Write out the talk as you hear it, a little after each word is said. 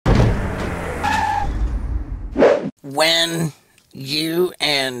when you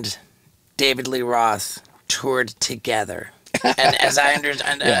and David Lee Roth toured together, and as I understood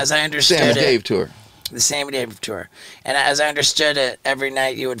Sam and it, Dave tour. the Sammy Hagar tour, and as I understood it, every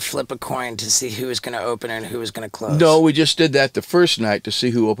night you would flip a coin to see who was going to open and who was going to close. No, we just did that the first night to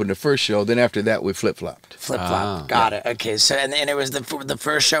see who opened the first show. Then after that, we flip-flopped. Flip-flop. Got it. Okay, so and it was the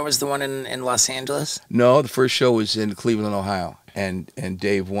first show was the one in Los Angeles? No, the first show was in Cleveland, Ohio, and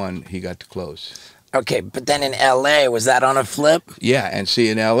Dave won. He got to close. Okay, but then in L.A., was that on a flip? Yeah, and see,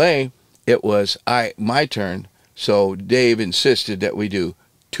 in L.A., it was my turn, so Dave insisted that we do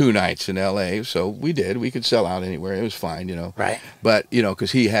 2 nights in L.A., so we did. We could sell out anywhere. It was fine, you know. Right. But, you know,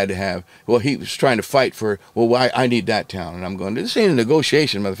 because he had to have, well, he was trying to fight for, well, why I need that town. And I'm going, this ain't a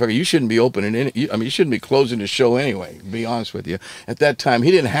negotiation, motherfucker. You shouldn't be opening any, I mean, you shouldn't be closing the show anyway, to be honest with you. At that time,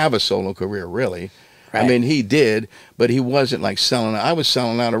 he didn't have a solo career, really. Right. I mean, he did, but he wasn't like selling. I was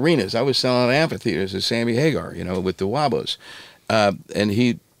selling out arenas. I was selling out amphitheaters as Sammy Hagar, you know, with the Wabos. And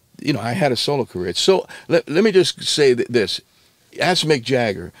he, you know, I had a solo career. So let me just say this. Ask Mick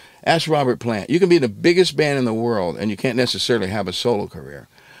Jagger, ask Robert Plant. You can be the biggest band in the world, and you can't necessarily have a solo career.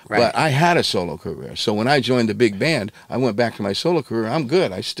 Right. But I had a solo career. So when I joined the big band, I went back to my solo career. I'm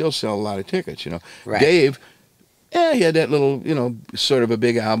good. I still sell a lot of tickets, you know. Right. Dave, yeah, he had that little, you know, sort of a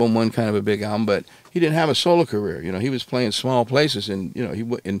big album, one kind of a big album, but he didn't have a solo career. You know, he was playing small places, and you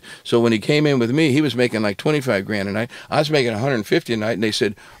know, and so when he came in with me, he was making like 25 grand a night. I was making 150 a night, and they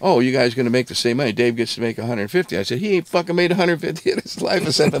said, "Oh, you guys going to make the same money? Dave gets to make 150." I said, "He ain't fucking made 150 in his life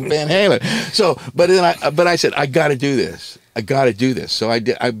except for Van Halen." So, but then I said, "I got to do this. I got to do this." So I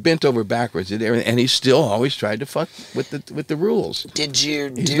did. I bent over backwards, did everything, and he still always tried to fuck with the rules. Did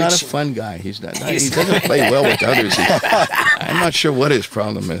you? He's not a fun guy. He's not. He doesn't play well with others. I'm not sure what his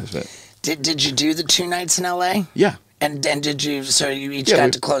problem is. But. Did you do the 2 nights in L.A.? Yeah. And did you? So you each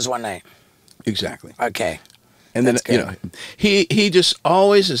got to close one night. Exactly. Okay. And then you know, he just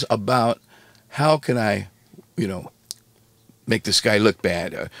always is about how can I, you know, make this guy look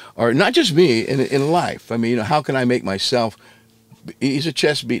bad, or not just me in life. I mean, you know, how can I make myself? He's a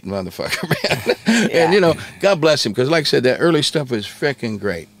chest beating motherfucker, man. Yeah. And you know, God bless him, because like I said, that early stuff was freaking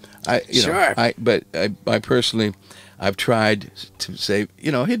great. But I personally, I've tried to say,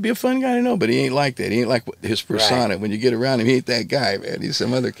 you know, he'd be a fun guy to know, but he ain't like that. He ain't like his persona. Right. When you get around him, he ain't that guy, man. He's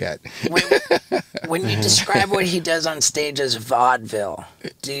some other cat. When you describe what he does on stage as vaudeville,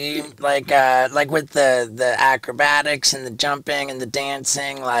 do you like with the acrobatics and the jumping and the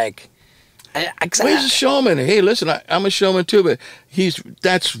dancing, like? Well, he's a showman. Hey, listen, I'm a showman too, but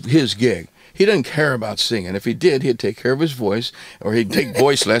that's his gig. He doesn't care about singing. If he did, he'd take care of his voice, or he'd take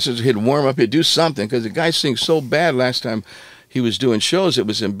voice lessons, he'd warm up, he'd do something, because the guy sings so bad last time he was doing shows, it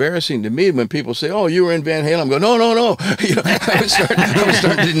was embarrassing to me when people say, "Oh, you were in Van Halen." I'm going, no. You know, I was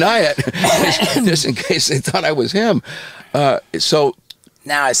starting to deny it, just in case they thought I was him. So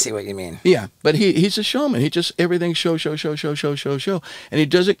now I see what you mean. Yeah, but he's a showman. He just, everything show. And he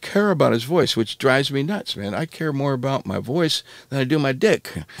doesn't care about his voice, which drives me nuts, man. I care more about my voice than I do my dick.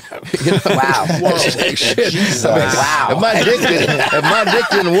 You know? Wow. Whoa. Shit. Wow. If my dick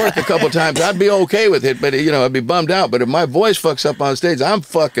didn't work a couple times, I'd be okay with it, but you know, I'd be bummed out. But if my voice fucks up on stage, I'm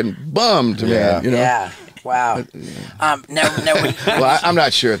fucking bummed, man. You know? Yeah. Wow. Well, I'm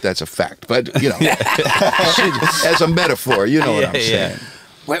not sure if that's a fact, but you know, as a metaphor, you know what I'm saying.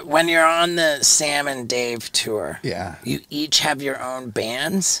 When you're on the Sam and Dave tour, you each have your own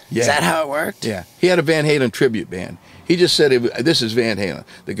bands? Yeah. Is that how it worked? Yeah. He had a Van Halen tribute band. He just said, this is Van Halen.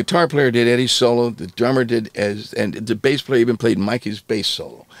 The guitar player did Eddie's solo, the drummer did and the bass player even played Mikey's bass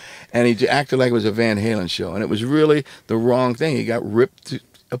solo. And he acted like it was a Van Halen show. And it was really the wrong thing. He got ripped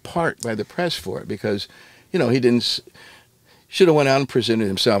apart by the press for it because, you know, he should have went out and presented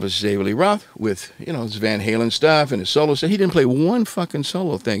himself as David Lee Roth with, you know, his Van Halen stuff and his solo stuff. He didn't play one fucking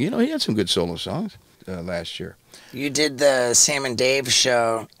solo thing. You know, he had some good solo songs last year. You did the Sam and Dave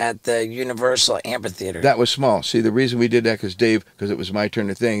show at the Universal Amphitheater. That was small. See, the reason we did that because it was my turn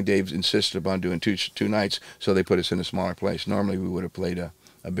to thing. Dave insisted upon doing two nights, so they put us in a smaller place. Normally, we would have played a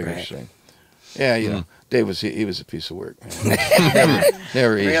bigger thing. Yeah, you know, Dave was a piece of work.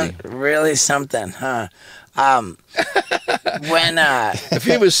 Never easy. Really something, huh? If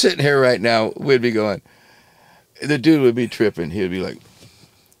he was sitting here right now, we'd be going. The dude would be tripping. He'd be like,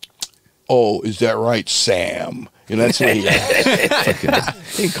 "Oh, is that right, Sam?" You know, that's what he.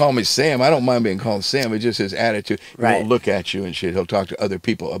 He can call me Sam. I don't mind being called Sam. It's just his attitude. He won't look at you and shit. He'll talk to other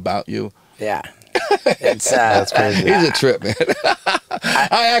people about you. Yeah. It's that's crazy. He's a trip, man.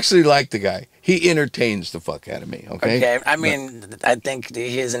 I actually like the guy. he entertains the fuck out of me. Okay. Okay. I mean, I think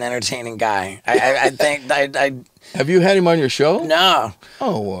he's an entertaining guy. I think I. Have you had him on your show? No.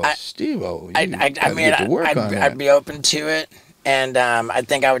 Oh well, Steve-O. I mean, I'd be open to it. And I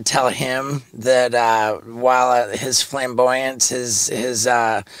think I would tell him that while his flamboyance, his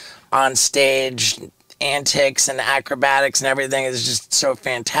on stage antics and acrobatics and everything is just so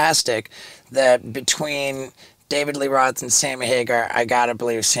fantastic, that between David Lee Roth and Sammy Hagar, I gotta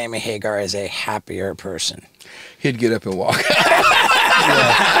believe Sammy Hagar is a happier person. He'd get up and walk.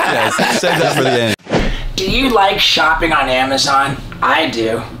 Yes, save that for the end. Do you like shopping on Amazon? I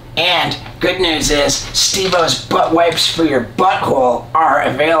do. And good news is, Steve-O's butt wipes for your butthole are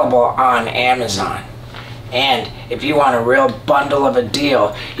available on Amazon. And if you want a real bundle of a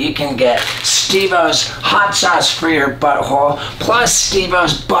deal, you can get Steve-O's hot sauce for your butthole, plus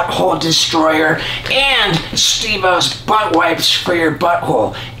Steve-O's butthole destroyer, and Steve-O's butt wipes for your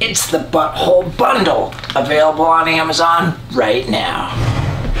butthole. It's the butthole bundle, available on Amazon right now.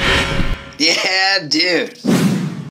 Yeah, dude.